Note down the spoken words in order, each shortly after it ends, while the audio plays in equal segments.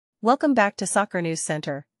Welcome back to Soccer News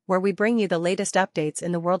Center, where we bring you the latest updates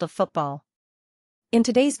in the world of football. In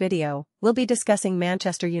today's video, we'll be discussing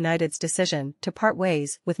Manchester United's decision to part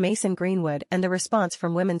ways with Mason Greenwood and the response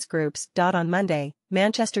from women's groups. On Monday,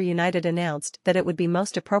 Manchester United announced that it would be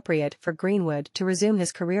most appropriate for Greenwood to resume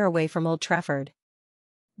his career away from Old Trafford.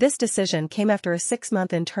 This decision came after a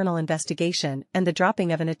 6-month internal investigation and the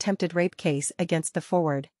dropping of an attempted rape case against the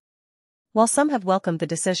forward. While some have welcomed the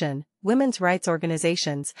decision, women's rights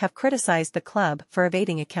organizations have criticized the club for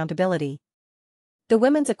evading accountability. The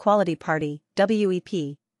Women's Equality Party,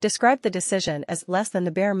 WEP, described the decision as less than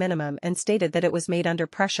the bare minimum and stated that it was made under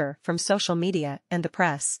pressure from social media and the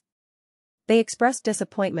press. They expressed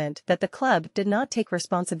disappointment that the club did not take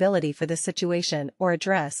responsibility for this situation or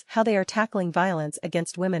address how they are tackling violence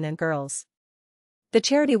against women and girls. The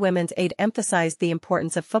charity Women's Aid emphasized the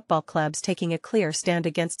importance of football clubs taking a clear stand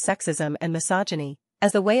against sexism and misogyny,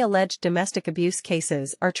 as the way alleged domestic abuse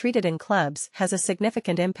cases are treated in clubs has a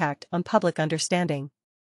significant impact on public understanding.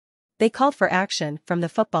 They called for action from the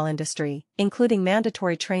football industry, including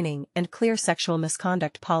mandatory training and clear sexual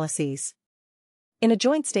misconduct policies. In a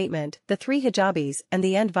joint statement, the Three Hijabis and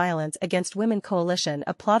the End Violence Against Women Coalition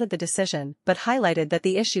applauded the decision but highlighted that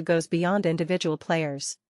the issue goes beyond individual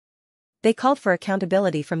players. They called for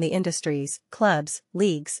accountability from the industries, clubs,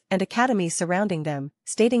 leagues, and academies surrounding them,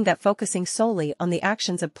 stating that focusing solely on the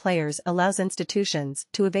actions of players allows institutions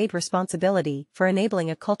to evade responsibility for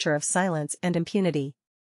enabling a culture of silence and impunity.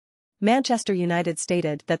 Manchester United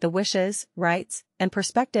stated that the wishes, rights, and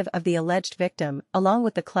perspective of the alleged victim, along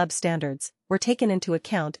with the club's standards, were taken into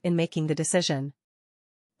account in making the decision.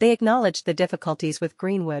 They acknowledged the difficulties with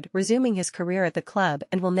Greenwood resuming his career at the club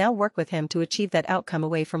and will now work with him to achieve that outcome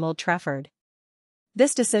away from Old Trafford.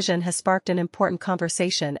 This decision has sparked an important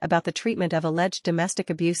conversation about the treatment of alleged domestic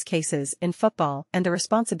abuse cases in football and the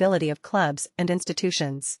responsibility of clubs and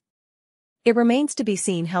institutions. It remains to be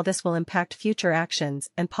seen how this will impact future actions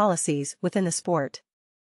and policies within the sport.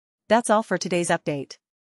 That's all for today's update.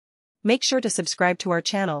 Make sure to subscribe to our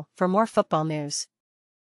channel for more football news.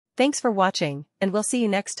 Thanks for watching, and we'll see you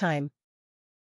next time.